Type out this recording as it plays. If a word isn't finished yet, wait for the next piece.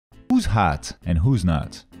who's hot and who's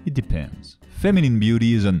not? It depends. Feminine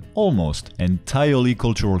beauty is an almost entirely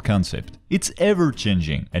cultural concept. It's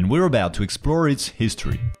ever-changing, and we're about to explore its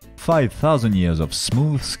history. 5,000 years of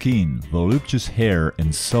smooth skin, voluptuous hair,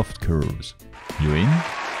 and soft curves. You in?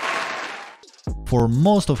 For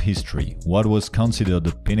most of history, what was considered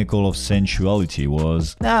the pinnacle of sensuality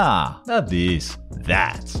was, not this,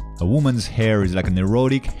 that. A woman's hair is like an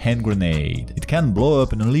erotic hand grenade. It can blow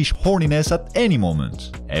up and unleash horniness at any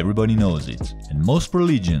moment. Everybody knows it, and most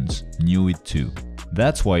religions knew it too.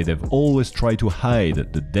 That's why they've always tried to hide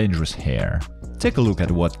the dangerous hair. Take a look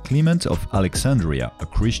at what Clement of Alexandria, a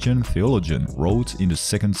Christian theologian, wrote in the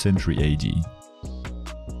 2nd century AD.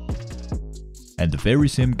 And the very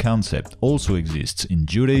same concept also exists in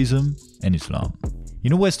Judaism and Islam. In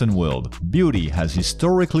the Western world, beauty has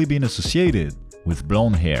historically been associated with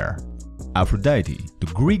blonde hair. Aphrodite, the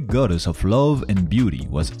Greek goddess of love and beauty,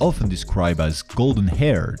 was often described as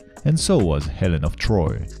golden-haired, and so was Helen of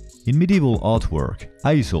Troy. In medieval artwork,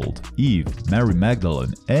 Isolde, Eve, Mary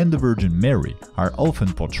Magdalene, and the Virgin Mary are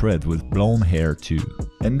often portrayed with blonde hair too.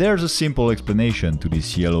 And there's a simple explanation to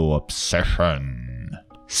this yellow obsession: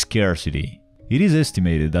 scarcity. It is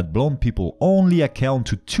estimated that blonde people only account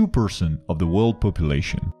to 2% of the world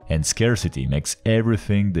population, and scarcity makes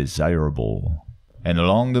everything desirable. And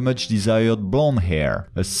along the much desired blonde hair,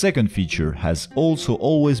 a second feature has also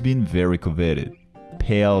always been very coveted: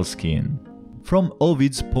 pale skin. From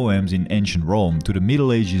Ovid's poems in ancient Rome to the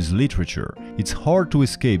Middle Ages literature, it's hard to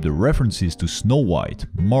escape the references to Snow White,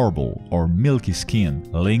 marble, or milky skin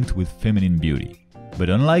linked with feminine beauty. But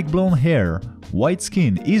unlike blonde hair, white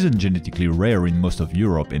skin isn't genetically rare in most of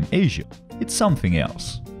Europe and Asia. It's something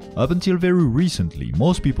else. Up until very recently,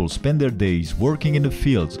 most people spent their days working in the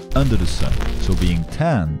fields under the sun, so being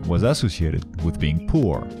tan was associated with being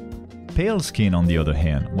poor. Pale skin, on the other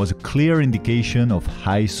hand, was a clear indication of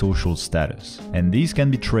high social status, and this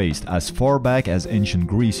can be traced as far back as ancient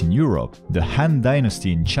Greece in Europe, the Han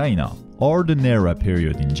Dynasty in China, or the Nara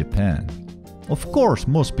period in Japan. Of course,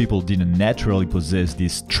 most people didn't naturally possess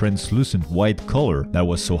this translucent white color that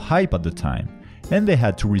was so hype at the time, and they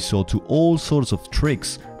had to resort to all sorts of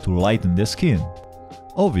tricks to lighten their skin.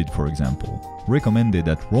 Ovid, for example, recommended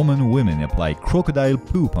that Roman women apply crocodile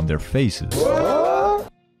poop on their faces.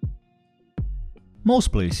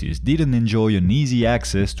 Most places didn't enjoy an easy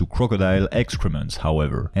access to crocodile excrements,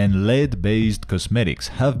 however, and lead-based cosmetics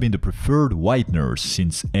have been the preferred whiteners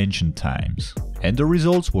since ancient times. And the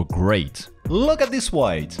results were great. Look at this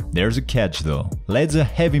white! There's a catch though. Lead's a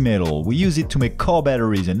heavy metal, we use it to make car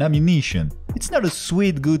batteries and ammunition. It's not a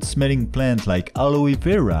sweet, good-smelling plant like aloe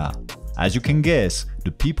vera. As you can guess,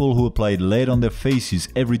 the people who applied lead on their faces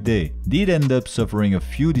every day did end up suffering a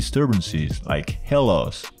few disturbances like hair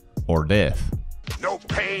loss or death. No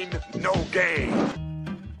pain, no gain.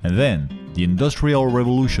 And then, the Industrial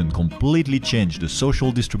Revolution completely changed the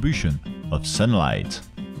social distribution of sunlight.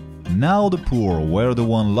 Now the poor were the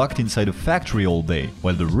one locked inside a factory all day,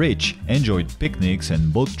 while the rich enjoyed picnics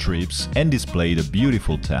and boat trips and displayed a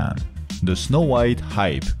beautiful tan. The Snow White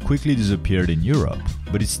hype quickly disappeared in Europe,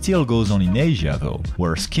 but it still goes on in Asia though,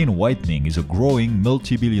 where skin whitening is a growing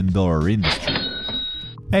multi-billion-dollar industry.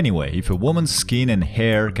 Anyway, if a woman's skin and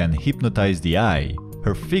hair can hypnotize the eye,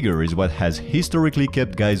 her figure is what has historically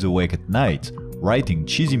kept guys awake at night, writing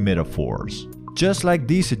cheesy metaphors. Just like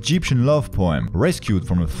this Egyptian love poem, rescued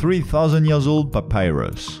from a 3,000 years old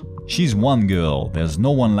papyrus. She's one girl, there's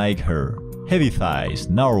no one like her. Heavy thighs,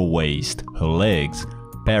 narrow waist, her legs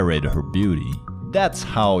parade her beauty. That's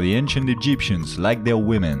how the ancient Egyptians liked their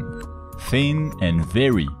women. Thin and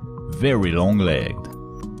very, very long-legged.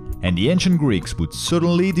 And the ancient Greeks would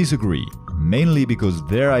certainly disagree, mainly because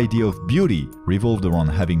their idea of beauty revolved around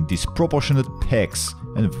having disproportionate pecs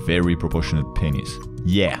and a very proportionate penis.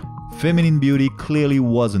 Yeah, feminine beauty clearly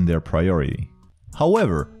wasn't their priority.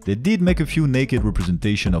 However, they did make a few naked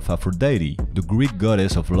representations of Aphrodite, the Greek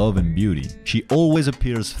goddess of love and beauty. She always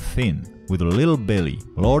appears thin, with a little belly,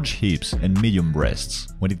 large hips and medium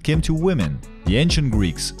breasts. When it came to women, the ancient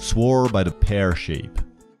Greeks swore by the pear shape.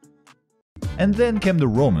 And then came the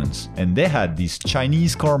Romans, and they had this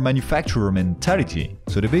Chinese car manufacturer mentality,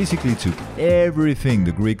 so they basically took everything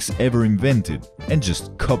the Greeks ever invented and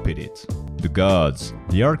just copied it. The gods,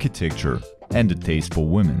 the architecture, and the taste for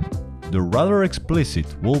women. The rather explicit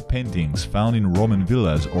wall paintings found in Roman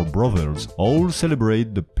villas or brothels all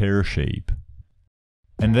celebrate the pear shape.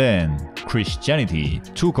 And then, Christianity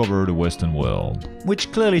took over the Western world,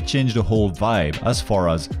 which clearly changed the whole vibe as far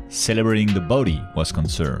as celebrating the body was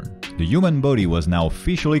concerned. The human body was now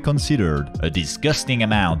officially considered a disgusting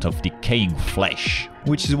amount of decaying flesh,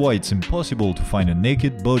 which is why it's impossible to find a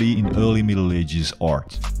naked body in early Middle Ages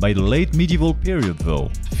art. By the late medieval period though,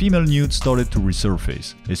 female nudes started to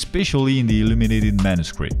resurface, especially in the illuminated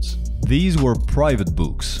manuscripts. These were private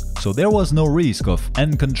books, so there was no risk of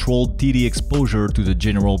uncontrolled titty exposure to the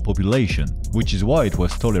general population, which is why it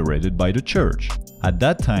was tolerated by the church. At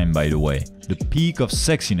that time, by the way, the peak of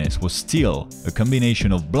sexiness was still a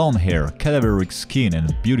combination of blonde hair, cadaveric skin and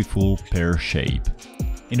a beautiful pear shape.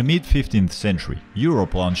 In the mid-15th century,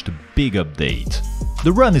 Europe launched a big update: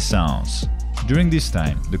 the Renaissance. During this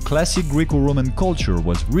time, the classic Greco-Roman culture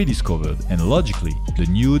was rediscovered, and logically, the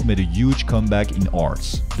nude made a huge comeback in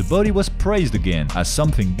arts. The body was praised again as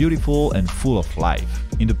something beautiful and full of life.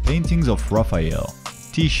 In the paintings of Raphael,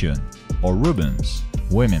 Titian or Rubens,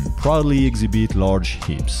 women proudly exhibit large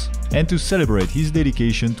hips. And to celebrate his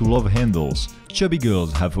dedication to love handles, chubby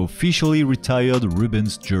girls have officially retired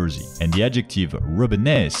Rubens' jersey, and the adjective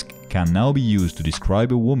Rubenesque can now be used to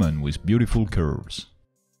describe a woman with beautiful curves.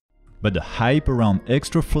 But the hype around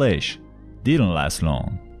extra flesh didn't last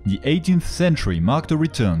long. The 18th century marked a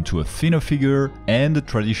return to a thinner figure and a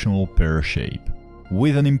traditional pear shape.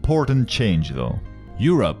 With an important change though.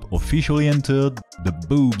 Europe officially entered the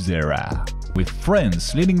boobs era. With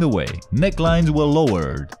France leading the way, necklines were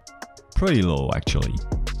lowered. Pretty low actually.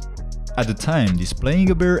 At the time, displaying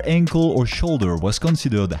a bare ankle or shoulder was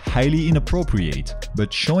considered highly inappropriate,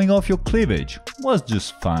 but showing off your cleavage was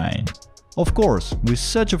just fine. Of course, with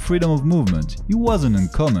such a freedom of movement, it wasn't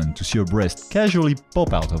uncommon to see your breast casually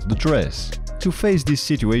pop out of the dress. To face this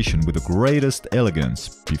situation with the greatest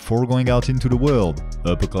elegance, before going out into the world,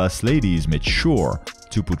 upper-class ladies made sure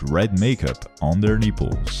to put red makeup on their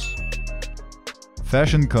nipples.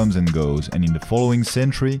 Fashion comes and goes, and in the following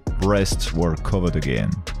century, breasts were covered again.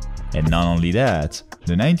 And not only that,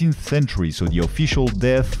 the 19th century saw the official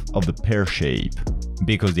death of the pear shape,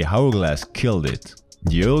 because the hourglass killed it.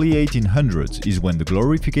 The early 1800s is when the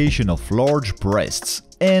glorification of large breasts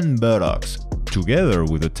and buttocks, together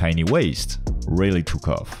with a tiny waist, really took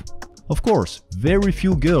off. Of course, very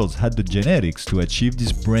few girls had the genetics to achieve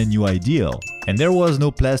this brand new ideal, and there was no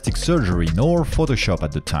plastic surgery nor Photoshop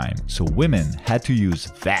at the time, so women had to use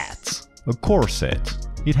that, a corset.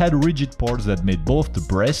 It had rigid parts that made both the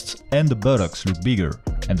breasts and the buttocks look bigger,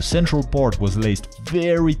 and the central part was laced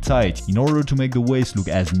very tight in order to make the waist look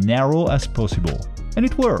as narrow as possible. And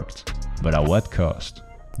it worked, but at what cost?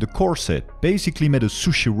 The corset basically made a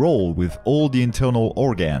sushi roll with all the internal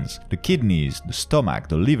organs, the kidneys, the stomach,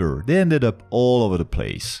 the liver, they ended up all over the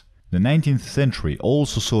place. The 19th century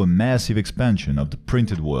also saw a massive expansion of the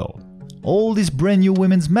printed world. All these brand new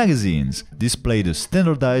women's magazines displayed a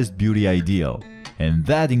standardized beauty ideal, and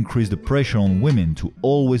that increased the pressure on women to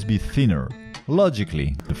always be thinner.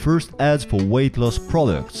 Logically, the first ads for weight loss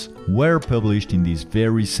products were published in these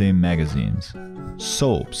very same magazines.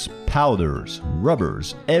 Soaps, powders,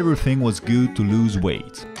 rubbers, everything was good to lose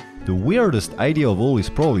weight. The weirdest idea of all is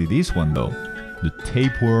probably this one though, the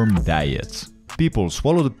tapeworm diet. People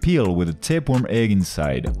swallow the pill with a tapeworm egg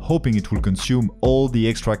inside, hoping it will consume all the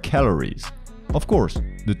extra calories. Of course,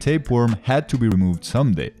 the tapeworm had to be removed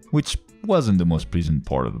someday, which wasn't the most pleasant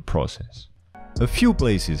part of the process. A few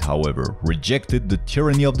places, however, rejected the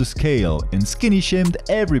tyranny of the scale and skinny-shamed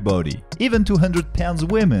everybody, even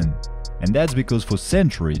 200-pound women. And that's because for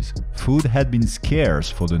centuries, food had been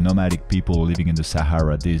scarce for the nomadic people living in the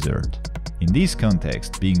Sahara Desert. In this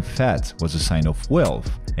context, being fat was a sign of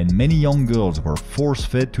wealth, and many young girls were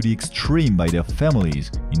force-fed to the extreme by their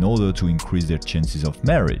families in order to increase their chances of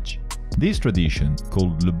marriage. This tradition,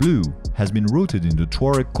 called le bleu, has been rooted in the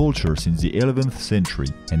Tuareg culture since the 11th century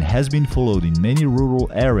and has been followed in many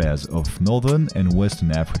rural areas of northern and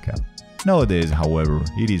western Africa. Nowadays, however,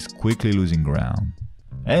 it is quickly losing ground.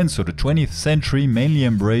 And so the 20th century mainly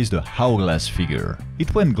embraced the hourglass figure.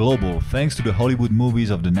 It went global thanks to the Hollywood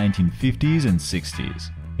movies of the 1950s and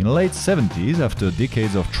 60s. In the late 70s, after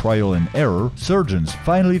decades of trial and error, surgeons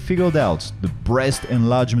finally figured out the breast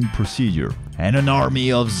enlargement procedure, and an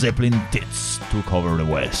army of Zeppelin tits took over the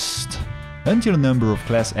West. Until a number of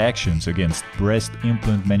class actions against breast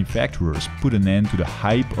implant manufacturers put an end to the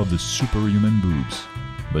hype of the superhuman boobs,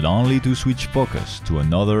 but only to switch focus to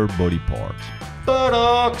another body part.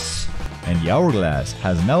 Buttocks! And the hourglass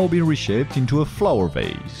has now been reshaped into a flower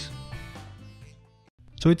vase.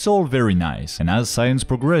 So it's all very nice, and as science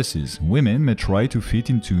progresses, women may try to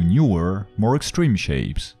fit into newer, more extreme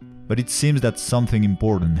shapes. But it seems that something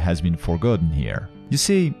important has been forgotten here. You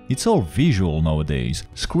see, it's all visual nowadays,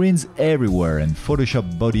 screens everywhere and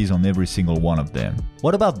Photoshop bodies on every single one of them.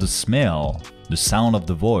 What about the smell? the sound of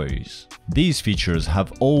the voice. These features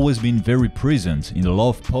have always been very present in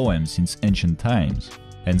love poems since ancient times,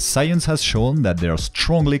 and science has shown that they are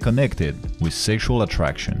strongly connected with sexual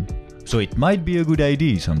attraction. So it might be a good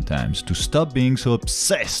idea sometimes to stop being so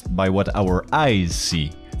obsessed by what our eyes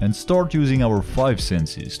see and start using our five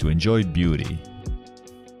senses to enjoy beauty.